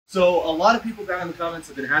So a lot of people down in the comments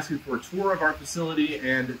have been asking for a tour of our facility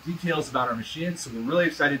and details about our machines. So we're really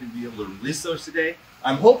excited to be able to release those today.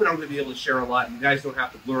 I'm hoping I'm going to be able to share a lot and you guys don't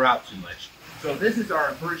have to blur out too much. So this is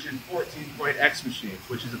our version 14.x machine,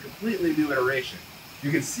 which is a completely new iteration.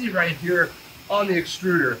 You can see right here on the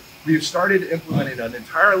extruder, we've started implementing an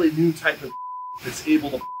entirely new type of that's able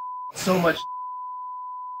to so much.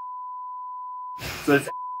 So it's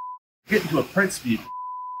getting to a print speed.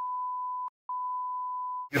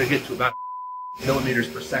 Going to get to about millimeters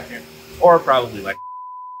per second, or probably like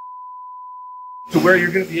to where you're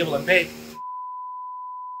going to be able to make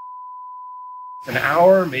an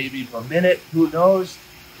hour, maybe per minute, who knows.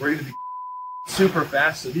 We're going to be super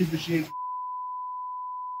fast. So these machines,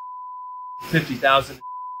 50,000.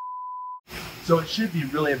 So it should be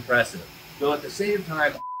really impressive. Though at the same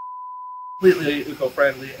time, completely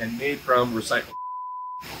eco-friendly and made from recycled.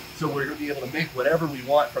 So we're going to be able to make whatever we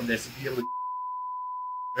want from this and be able to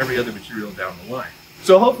every other material down the line.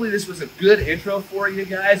 So hopefully this was a good intro for you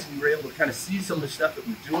guys. We were able to kind of see some of the stuff that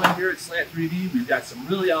we're doing here at Slant 3D. We've got some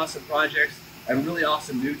really awesome projects and really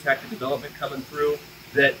awesome new tech and development coming through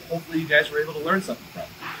that hopefully you guys were able to learn something from.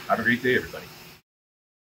 Have a great day, everybody.